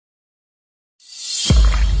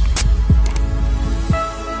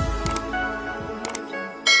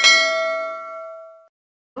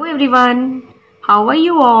everyone. How are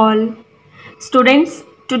you all? Students,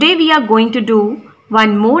 today we are going to do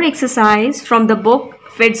one more exercise from the book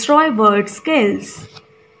Fitzroy Word Skills.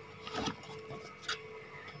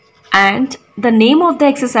 And the name of the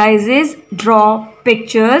exercise is Draw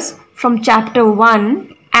Pictures from chapter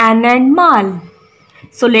 1 Anne and Mal.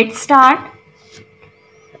 So let's start.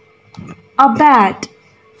 A bat.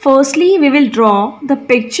 Firstly, we will draw the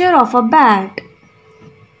picture of a bat.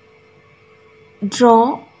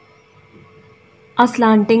 Draw a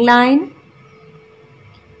slanting line,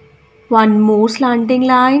 one more slanting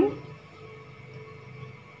line,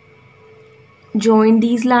 join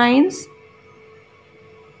these lines,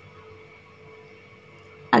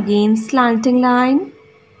 again slanting line,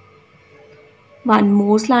 one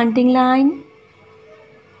more slanting line,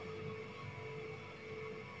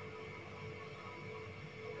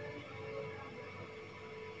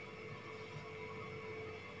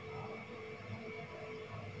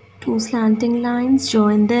 two slanting lines,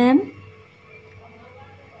 join them.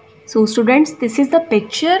 So students, this is the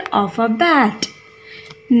picture of a bat.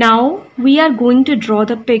 Now we are going to draw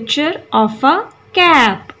the picture of a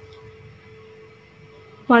cap.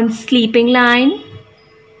 One sleeping line,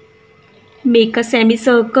 make a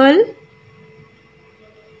semicircle,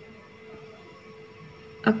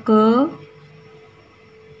 a curve,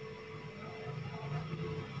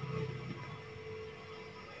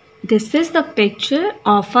 this is the picture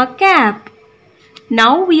of a cap.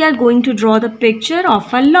 Now we are going to draw the picture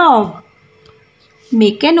of a log.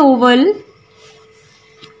 Make an oval,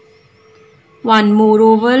 one more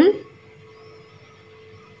oval,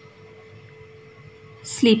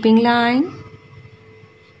 sleeping line.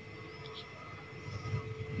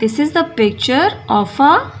 This is the picture of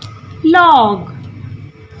a log.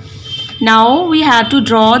 Now we have to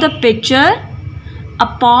draw the picture, a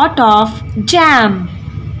pot of jam.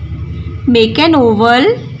 Make an oval,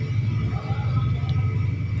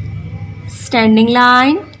 standing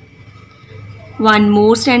line, one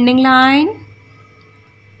more standing line,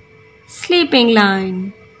 sleeping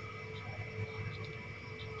line.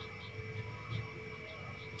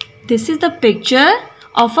 This is the picture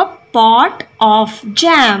of a pot of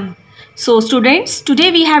jam. So students,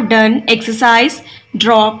 today we have done exercise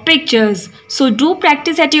draw pictures. So do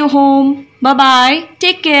practice at your home. Bye bye.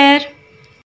 Take care.